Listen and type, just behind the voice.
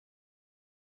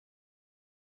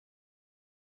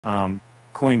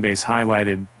Coinbase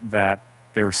highlighted that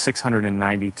there are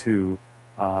 692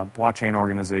 blockchain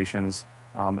organizations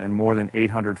and more than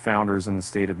 800 founders in the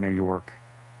state of New York.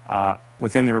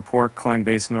 Within the report,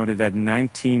 Coinbase noted that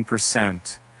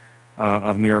 19%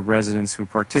 of New York residents who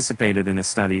participated in the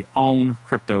study own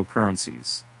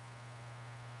cryptocurrencies.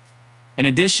 In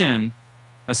addition,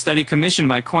 a study commissioned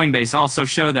by Coinbase also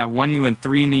showed that 1 in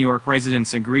 3 New York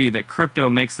residents agree that crypto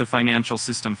makes the financial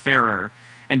system fairer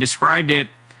and described it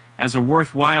as a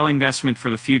worthwhile investment for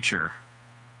the future.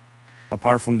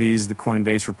 Apart from these, the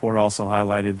Coinbase report also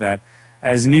highlighted that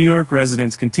as New York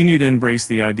residents continue to embrace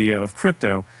the idea of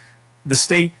crypto, the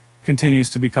state continues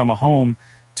to become a home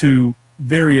to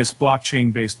various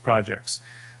blockchain-based projects.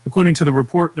 According to the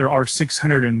report, there are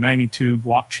 692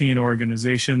 blockchain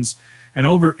organizations and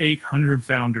over 800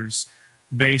 founders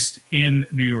based in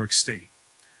New York State.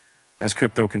 As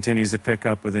crypto continues to pick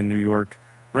up within New York,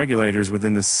 regulators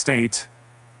within the state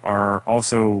are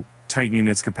also tightening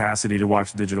its capacity to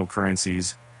watch digital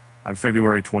currencies. On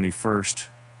February 21st,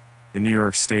 the New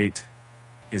York State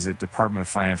Department of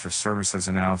Financial Services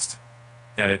announced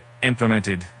that it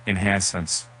implemented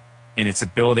enhancements in its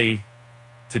ability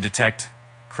to detect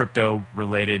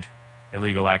crypto-related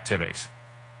illegal activities.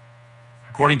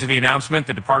 According to the announcement,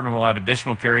 the department will add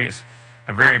additional periods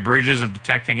of varied bridges of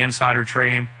detecting insider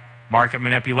trading, market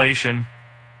manipulation,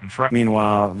 and fraud.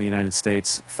 Meanwhile, the United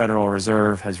States Federal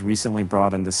Reserve has recently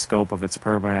broadened the scope of its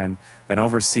program that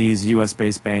oversees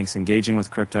U.S.-based banks engaging with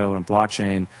crypto and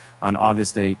blockchain. On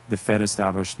August 8, the Fed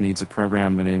established a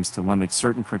program that aims to limit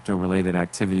certain crypto-related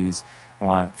activities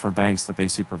for banks that they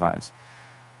supervise.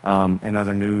 In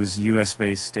other news,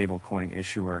 U.S.-based stablecoin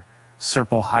issuer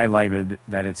Circle highlighted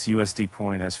that its USD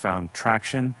coin has found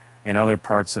traction in other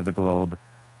parts of the globe.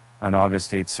 On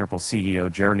August 8, Circle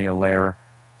CEO Jeremy Allaire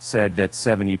said that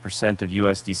 70% of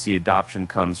USDC adoption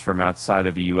comes from outside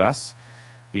of the U.S.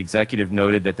 The executive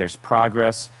noted that there's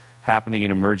progress happening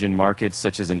in emerging markets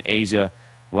such as in Asia,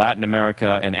 Latin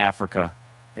America, and Africa.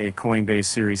 A Coinbase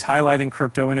series highlighting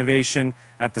crypto innovation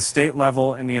at the state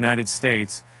level in the United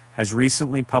States has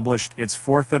recently published its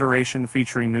 4th iteration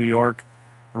featuring New York.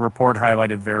 The report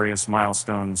highlighted various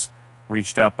milestones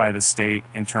reached out by the state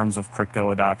in terms of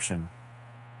crypto adoption.